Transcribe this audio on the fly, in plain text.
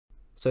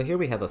So here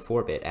we have a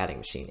 4-bit adding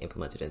machine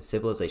implemented in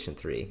Civilization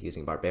 3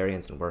 using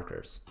barbarians and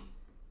workers.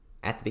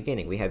 At the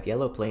beginning we have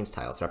yellow plains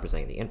tiles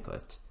representing the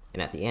input,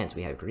 and at the end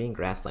we have green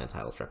grassland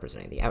tiles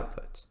representing the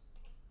output.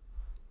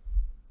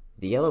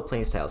 The yellow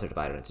plains tiles are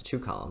divided into 2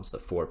 columns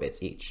of 4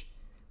 bits each,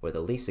 where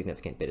the least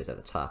significant bit is at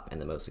the top and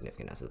the most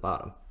significant is at the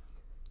bottom.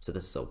 So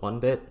this is a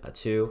 1 bit, a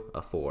 2,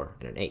 a 4,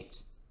 and an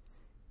 8.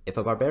 If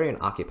a barbarian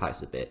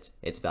occupies the bit,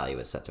 its value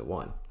is set to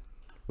 1.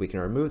 We can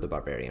remove the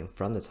barbarian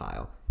from the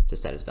tile to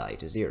set its value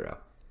to 0.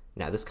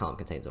 Now this column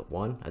contains a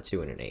 1, a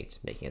 2, and an 8,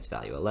 making its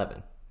value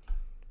 11.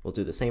 We'll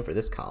do the same for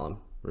this column,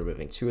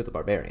 removing 2 of the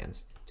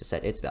barbarians to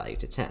set its value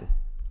to 10.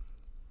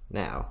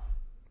 Now,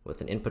 with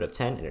an input of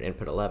 10 and an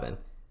input 11,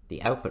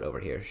 the output over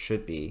here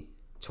should be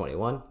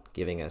 21,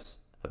 giving us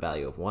a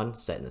value of 1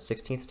 set in the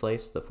 16th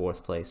place, the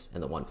 4th place,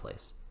 and the 1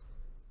 place.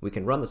 We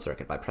can run the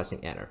circuit by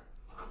pressing enter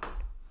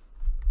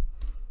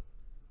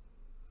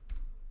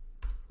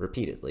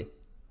repeatedly.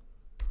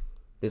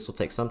 This will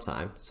take some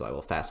time, so I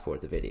will fast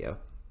forward the video.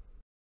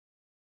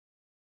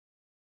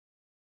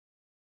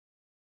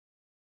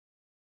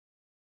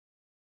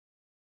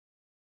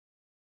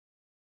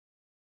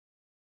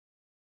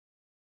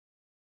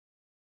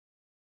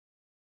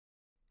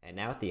 And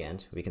now at the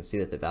end, we can see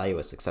that the value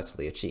was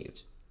successfully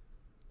achieved.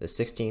 The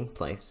 16th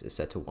place is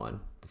set to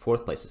 1, the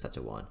 4th place is set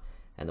to 1,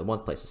 and the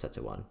 1th place is set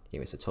to 1,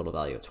 giving us a total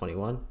value of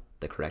 21,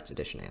 the correct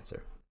addition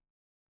answer.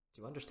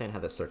 To understand how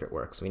this circuit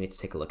works, we need to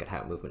take a look at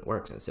how movement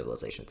works in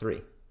Civilization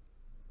 3.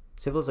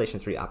 Civilization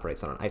 3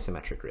 operates on an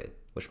isometric grid,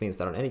 which means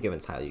that on any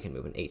given tile you can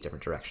move in 8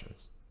 different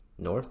directions: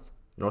 north,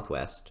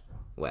 northwest,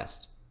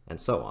 west, and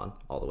so on,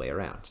 all the way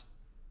around.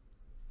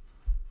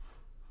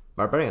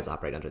 Barbarians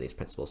operate under these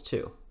principles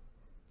too,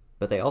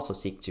 but they also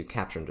seek to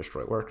capture and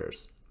destroy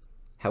workers.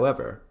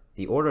 However,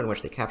 the order in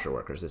which they capture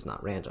workers is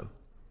not random.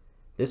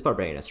 This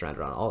barbarian is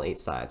surrounded on all 8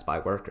 sides by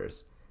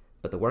workers,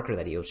 but the worker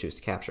that he will choose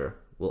to capture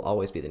will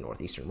always be the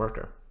northeastern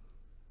worker.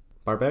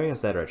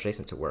 Barbarians that are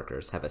adjacent to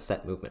workers have a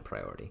set movement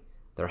priority.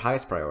 Their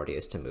highest priority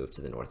is to move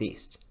to the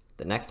northeast,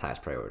 the next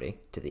highest priority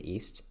to the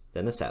east,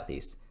 then the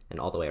southeast, and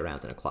all the way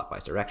around in a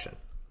clockwise direction.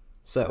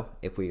 So,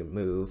 if we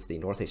move the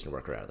northeastern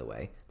worker out of the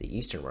way, the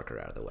eastern worker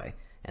out of the way,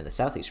 and the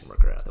southeastern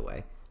worker out of the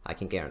way, I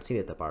can guarantee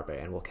that the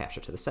barbarian will capture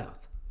to the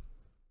south.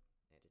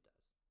 And it does.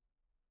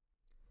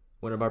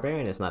 When a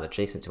barbarian is not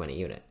adjacent to any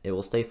unit, it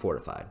will stay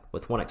fortified,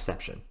 with one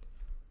exception.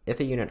 If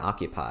a unit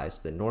occupies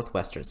the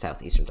northwestern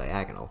southeastern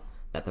diagonal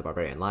that the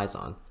barbarian lies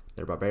on,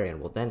 the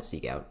barbarian will then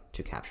seek out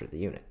to capture the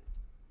unit.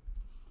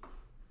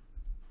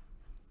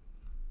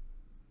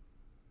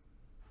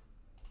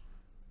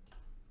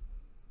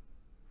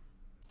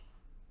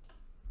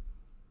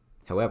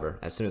 However,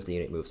 as soon as the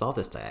unit moves off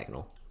this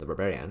diagonal, the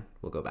barbarian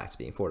will go back to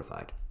being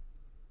fortified.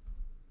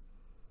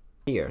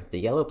 Here, the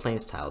yellow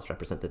plains tiles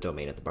represent the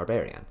domain of the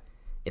barbarian.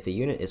 If a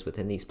unit is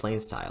within these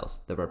plains tiles,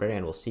 the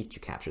barbarian will seek to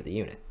capture the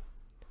unit.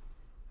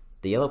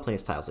 The yellow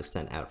plains tiles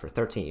extend out for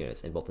 13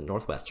 units in both the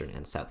northwestern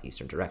and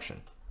southeastern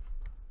direction.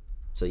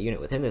 So a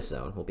unit within this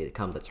zone will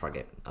become the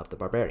target of the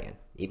barbarian,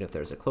 even if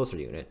there is a closer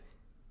unit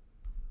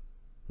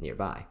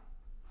nearby.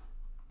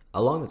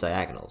 Along the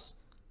diagonals,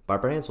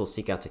 barbarians will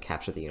seek out to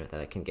capture the unit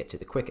that it can get to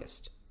the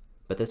quickest,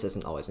 but this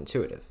isn't always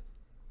intuitive.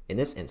 In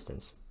this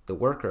instance, the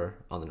worker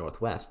on the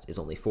northwest is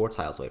only 4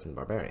 tiles away from the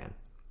barbarian,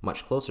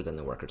 much closer than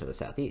the worker to the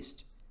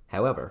southeast.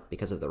 However,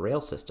 because of the rail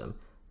system,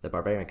 the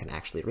barbarian can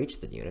actually reach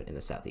the unit in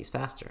the southeast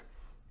faster,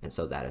 and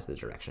so that is the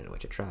direction in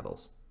which it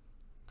travels.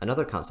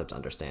 Another concept to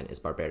understand is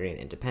Barbarian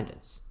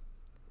Independence.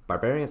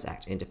 Barbarians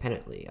act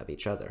independently of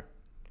each other.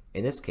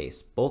 In this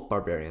case, both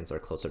barbarians are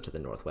closer to the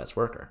northwest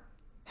worker.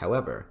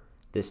 However,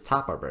 this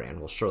top barbarian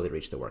will surely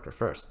reach the worker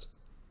first.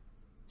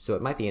 So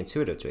it might be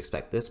intuitive to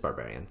expect this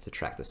barbarian to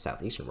track the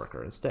southeastern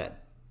worker instead.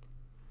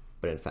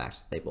 But in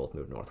fact, they both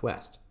move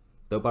northwest.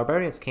 Though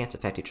barbarians can't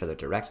affect each other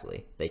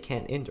directly, they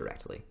can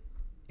indirectly.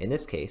 In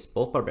this case,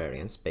 both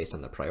barbarians, based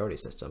on the priority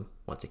system,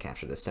 want to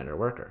capture the center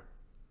worker.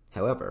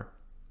 However,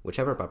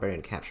 whichever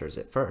barbarian captures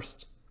it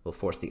first will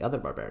force the other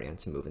barbarian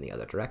to move in the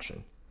other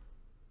direction.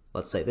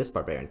 Let's say this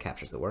barbarian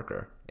captures the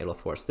worker, it will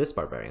force this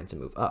barbarian to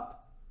move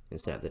up,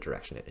 instead of the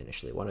direction it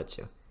initially wanted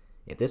to.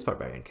 If this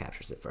barbarian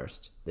captures it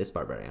first, this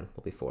barbarian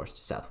will be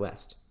forced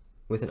southwest.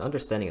 With an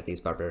understanding of these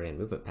barbarian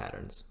movement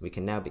patterns, we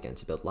can now begin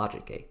to build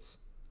logic gates.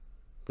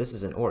 This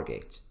is an OR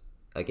gate,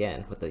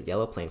 again with the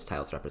yellow plains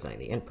tiles representing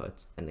the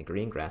input and the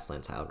green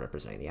grassland tile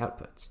representing the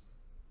output.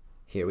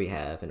 Here we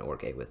have an OR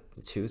gate with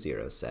the 2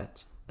 zeros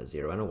set, a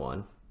 0 and a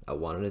 1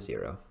 and a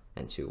 0,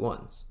 and 2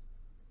 1s.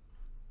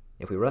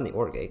 If we run the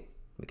OR gate,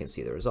 we can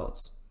see the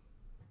results.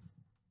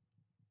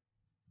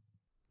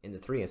 In the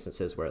 3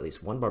 instances where at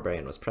least 1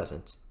 barbarian was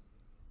present,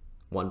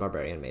 1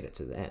 barbarian made it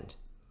to the end.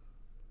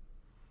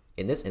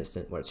 In this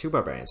instant, where 2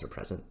 barbarians were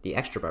present, the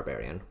extra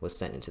barbarian was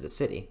sent into the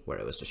city, where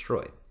it was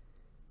destroyed.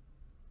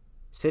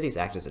 Cities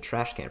act as a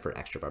trash can for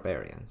extra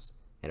barbarians,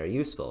 and are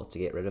useful to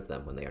get rid of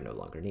them when they are no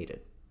longer needed.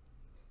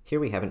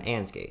 Here we have an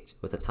AND gate,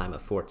 with a time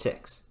of 4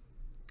 ticks.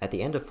 At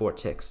the end of 4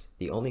 ticks,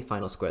 the only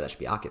final square that should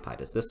be occupied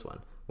is this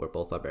one, where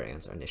both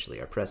barbarians initially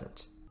are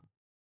present.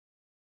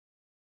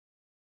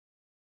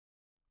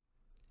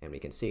 And we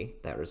can see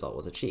that result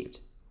was achieved,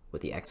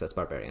 with the excess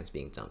barbarians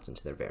being dumped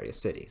into their various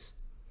cities.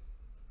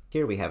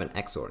 Here we have an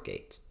Xor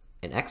Gate.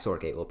 An Xor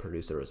Gate will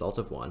produce a result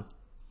of 1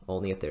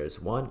 only if there is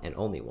one and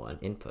only one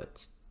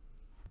input.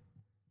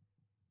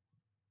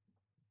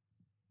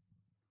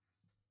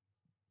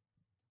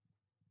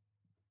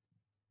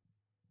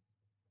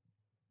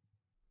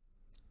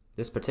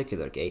 This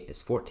particular gate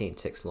is 14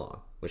 ticks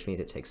long, which means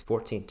it takes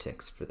 14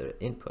 ticks for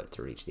the input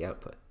to reach the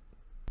output.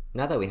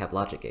 Now that we have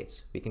logic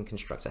gates, we can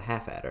construct a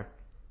half adder.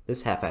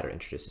 This half adder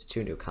introduces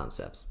 2 new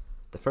concepts,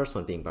 the first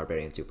one being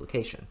Barbarian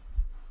duplication.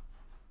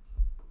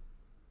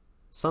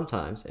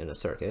 Sometimes, in a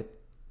circuit,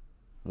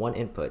 one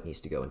input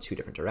needs to go in 2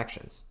 different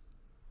directions.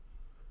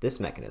 This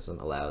mechanism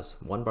allows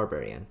one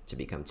barbarian to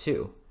become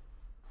 2.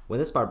 When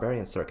this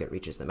barbarian circuit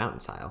reaches the mountain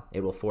tile,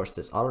 it will force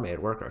this automated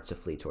worker to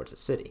flee towards a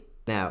city.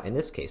 Now, in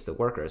this case, the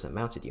worker is a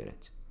mounted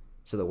unit,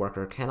 so the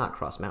worker cannot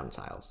cross mountain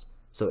tiles,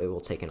 so it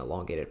will take an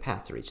elongated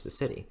path to reach the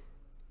city.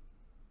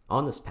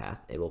 On this path,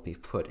 it will be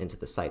put into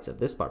the sights of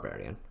this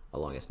barbarian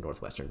along its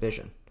northwestern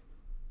vision.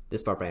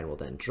 This barbarian will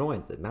then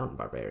join the mountain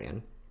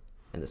barbarian,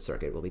 and the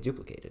circuit will be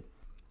duplicated.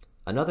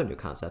 Another new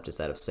concept is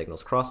that of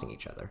signals crossing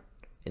each other.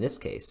 In this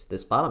case,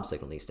 this bottom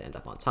signal needs to end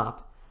up on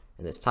top,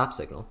 and this top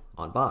signal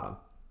on bottom.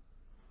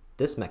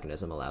 This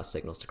mechanism allows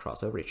signals to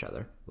cross over each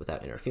other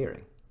without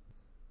interfering.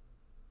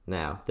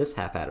 Now, this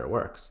half adder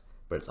works,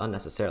 but it's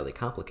unnecessarily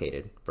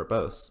complicated,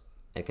 verbose,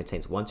 and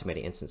contains one too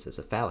many instances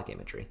of phallic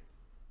imagery.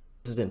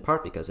 This is in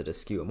part because it is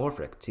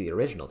skeuomorphic to the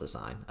original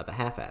design of a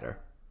half adder,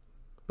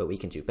 but we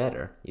can do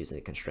better using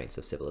the constraints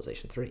of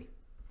Civilization 3.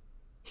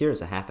 Here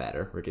is a half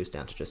adder reduced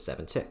down to just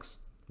 7 ticks.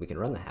 We can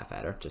run the half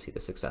adder to see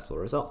the successful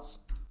results.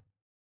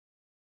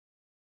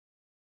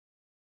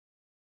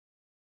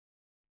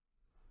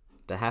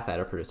 The half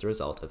adder produced a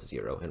result of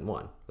 0 and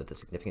 1, with a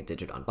significant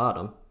digit on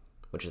bottom,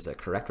 which is a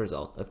correct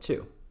result of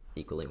 2,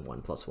 equaling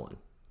 1 plus 1.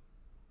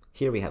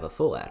 Here we have a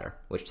full adder,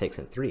 which takes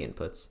in 3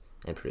 inputs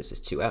and produces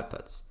 2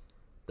 outputs.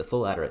 The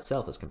full adder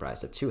itself is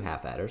comprised of 2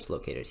 half adders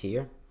located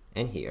here,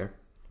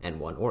 and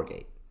 1 OR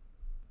gate.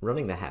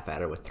 Running the half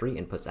adder with 3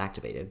 inputs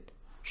activated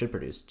should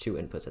produce 2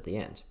 inputs at the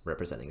end,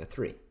 representing a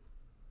 3.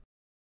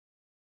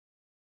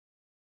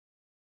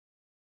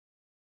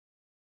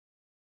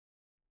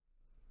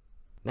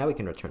 Now we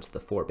can return to the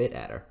 4-bit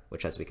adder,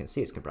 which as we can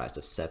see is comprised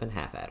of 7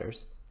 half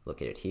adders,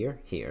 located here,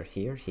 here,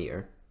 here,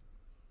 here,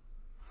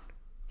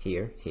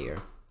 here, here,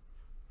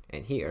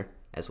 and here,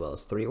 as well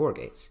as 3 OR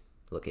gates,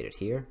 located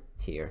here,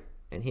 here,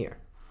 and here.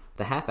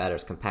 The half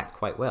adders compact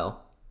quite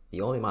well.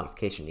 The only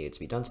modification needed to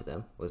be done to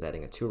them was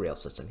adding a 2-rail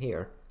system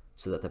here,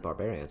 so that the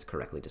barbarians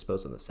correctly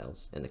dispose of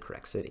themselves in the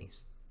correct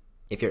cities.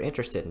 If you're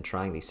interested in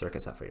trying these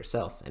circuits out for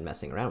yourself and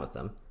messing around with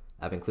them,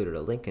 I've included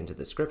a link in the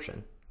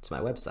description to my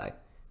website,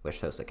 which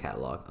hosts a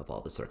catalog of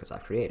all the circuits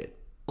I've created.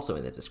 Also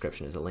in the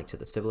description is a link to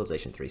the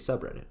Civilization 3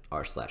 subreddit,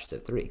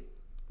 r/civ3,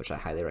 which I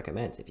highly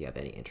recommend if you have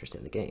any interest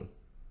in the game.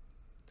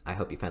 I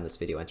hope you found this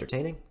video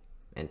entertaining,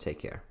 and take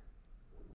care.